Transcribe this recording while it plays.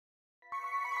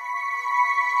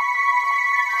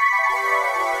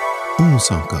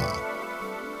Osaka,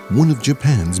 one of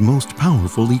Japan's most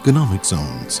powerful economic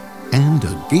zones and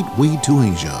a gateway to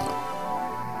Asia.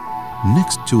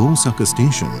 Next to Osaka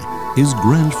Station is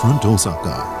Grand Front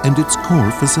Osaka and its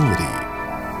core facility,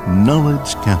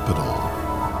 Knowledge Capital.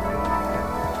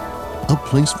 A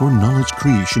place for knowledge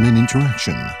creation and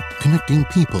interaction, connecting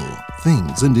people,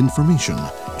 things, and information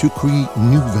to create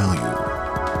new value.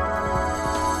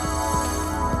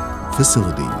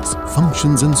 Facilities,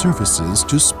 functions, and services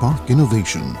to spark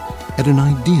innovation at an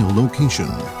ideal location.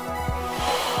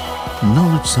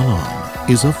 Knowledge Salon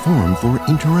is a forum for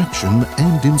interaction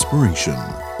and inspiration.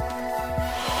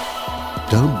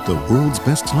 Dubbed the world's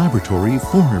best laboratory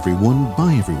for everyone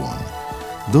by everyone,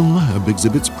 the lab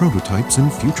exhibits prototypes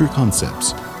and future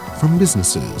concepts from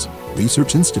businesses,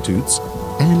 research institutes,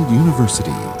 and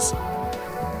universities.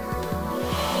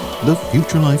 The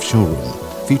Future Life Showroom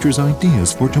features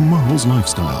ideas for tomorrow's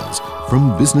lifestyles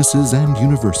from businesses and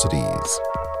universities.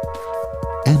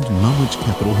 And Knowledge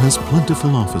Capital has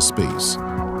plentiful office space.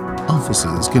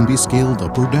 Offices can be scaled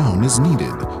up or down as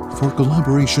needed for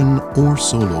collaboration or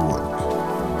solo work.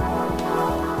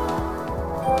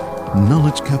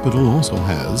 Knowledge Capital also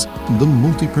has the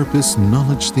multi-purpose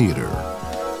Knowledge Theater,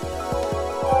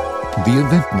 the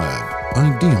Event Lab,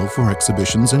 ideal for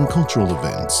exhibitions and cultural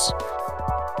events,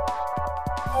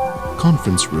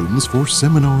 conference rooms for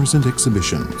seminars and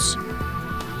exhibitions,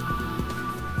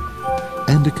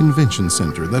 and a convention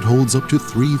center that holds up to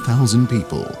 3,000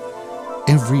 people.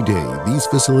 Every day, these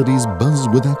facilities buzz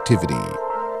with activity.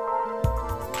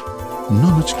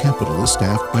 Knowledge Capital is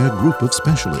staffed by a group of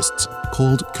specialists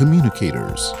called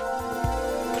communicators.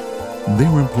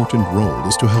 Their important role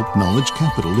is to help Knowledge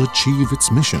Capital achieve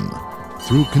its mission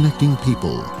through connecting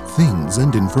people, things,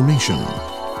 and information.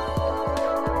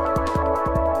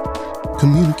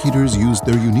 Communicators use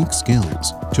their unique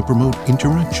skills to promote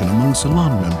interaction among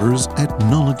salon members at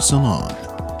Knowledge Salon,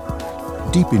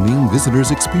 deepening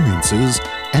visitors' experiences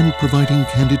and providing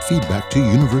candid feedback to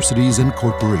universities and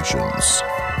corporations.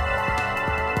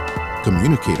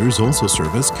 Communicators also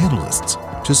serve as catalysts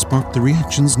to spark the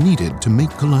reactions needed to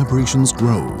make collaborations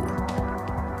grow.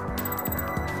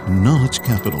 Knowledge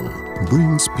Capital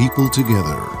brings people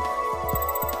together.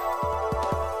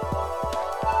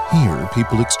 Here,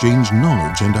 people exchange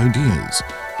knowledge and ideas,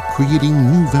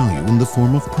 creating new value in the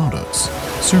form of products,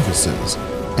 services,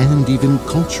 and even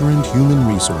culture and human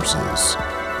resources.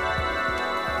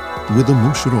 With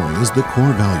Omoshiroi as the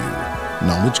core value,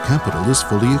 Knowledge Capital is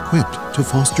fully equipped to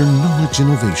foster knowledge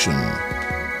innovation.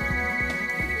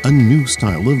 A new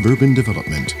style of urban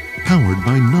development powered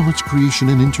by knowledge creation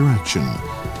and interaction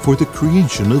for the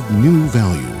creation of new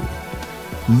value.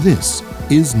 This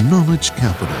is Knowledge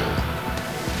Capital.